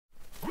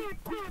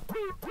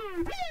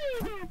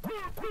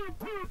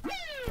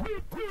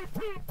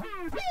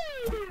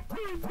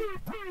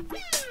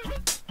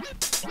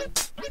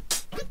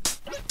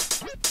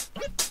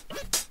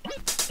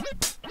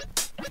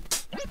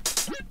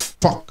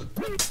Fuck.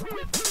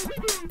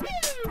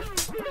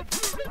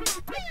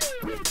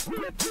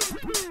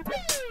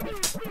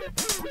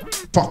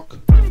 Fuck.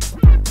 Fuck.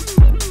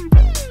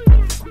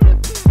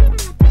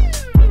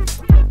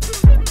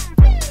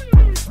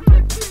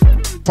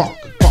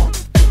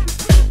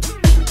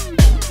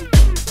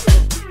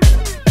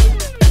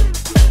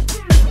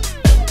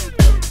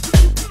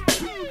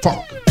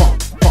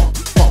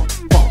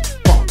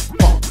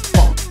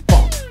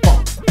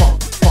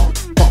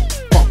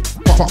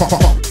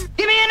 Fuck.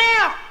 Give me an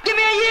F, give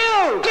me a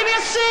U, give me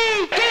a C,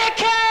 give me a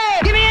K.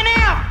 Give me an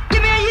F,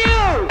 give me a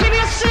U, give me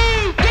a C,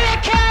 give me a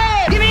K.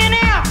 Give me an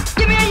F,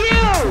 give me a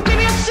U, give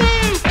me a C,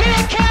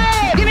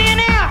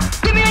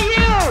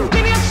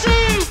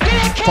 give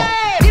me a K.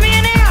 Give me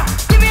an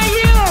F, give me a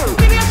U,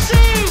 give me a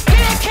C, give me a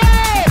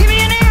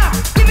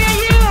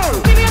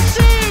K.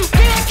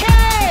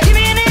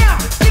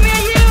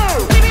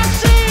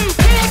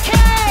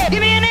 Give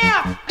me an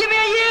F, give me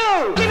a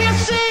U, give me a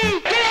C,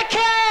 give me a K.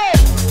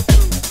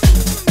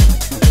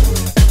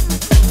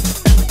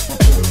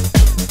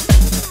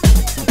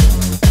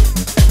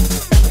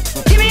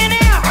 Give me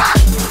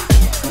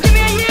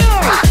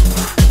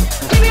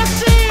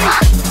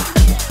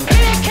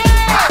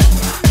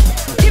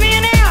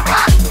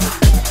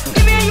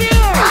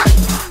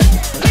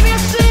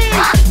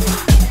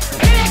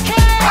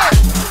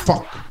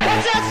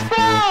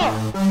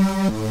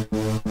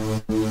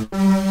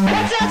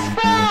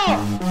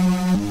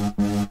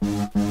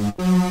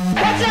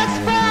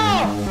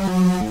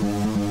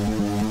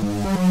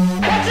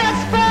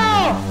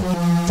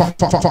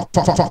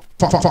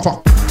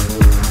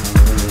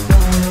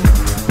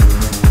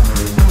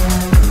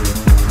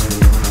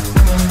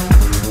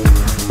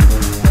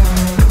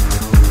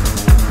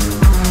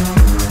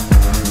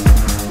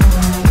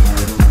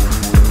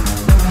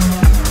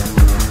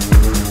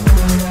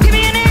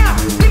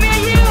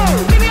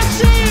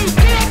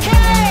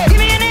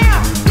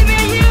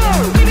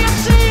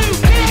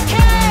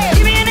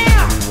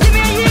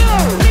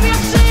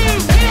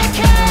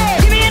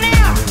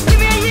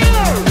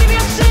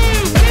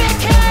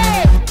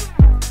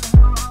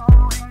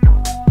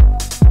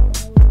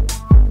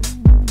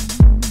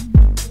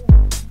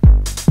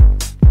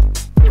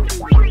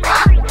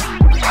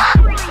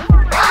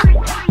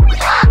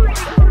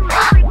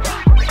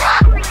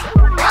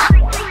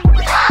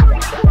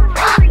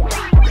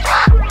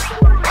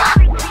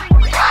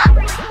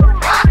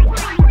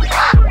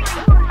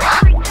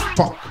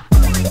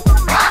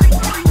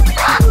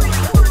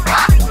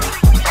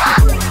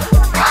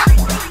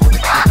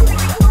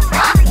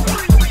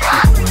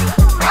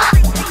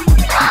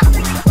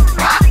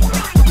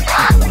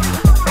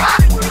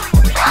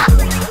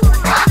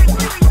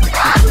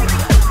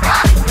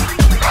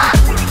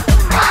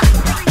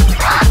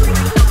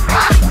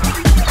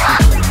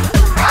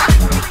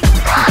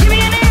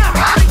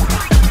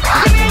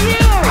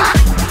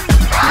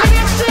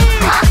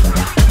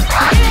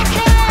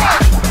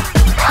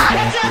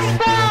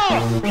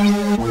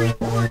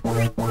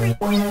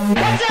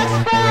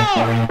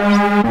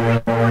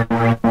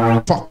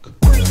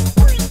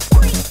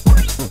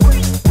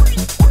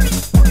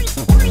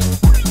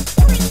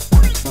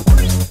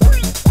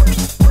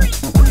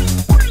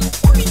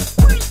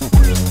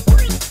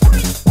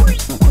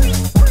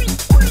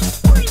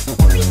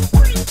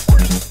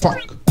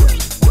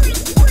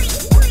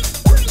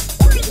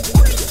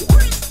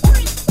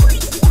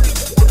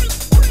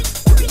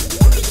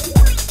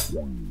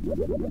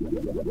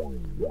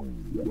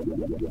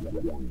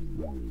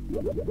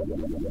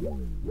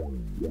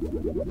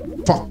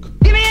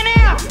an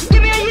F, give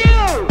me a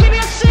U, give me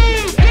a C,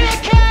 give me a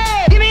K.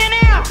 Give me an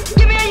F,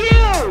 give me a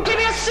U, give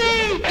me a C,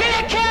 give me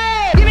a K.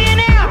 Give me an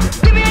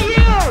F, give me a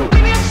U,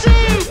 give me a C,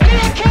 give me a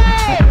K.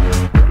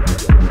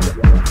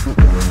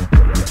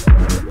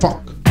 Fuck.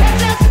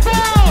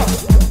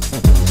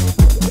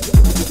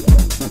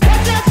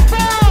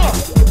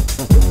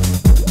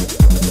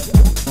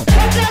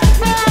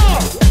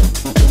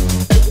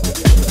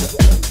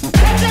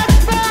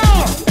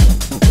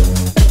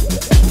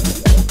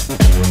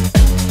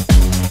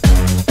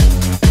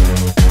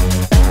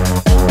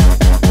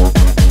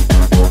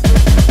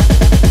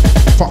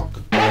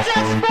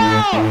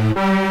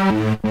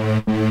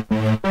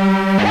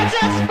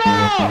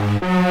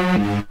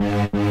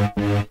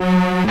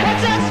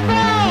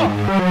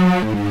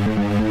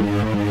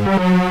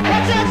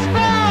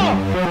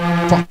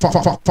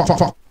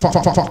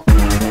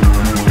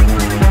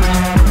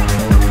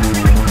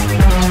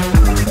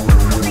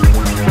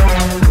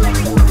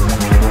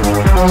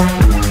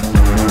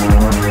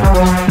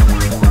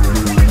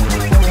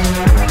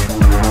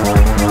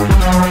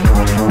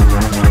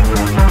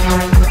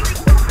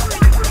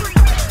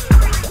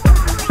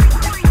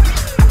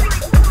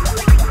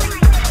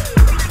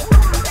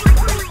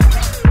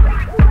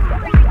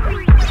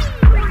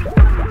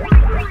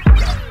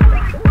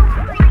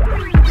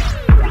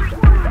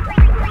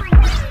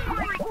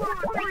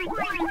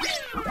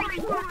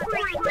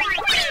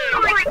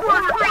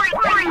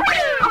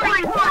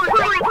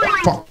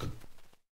 fuck.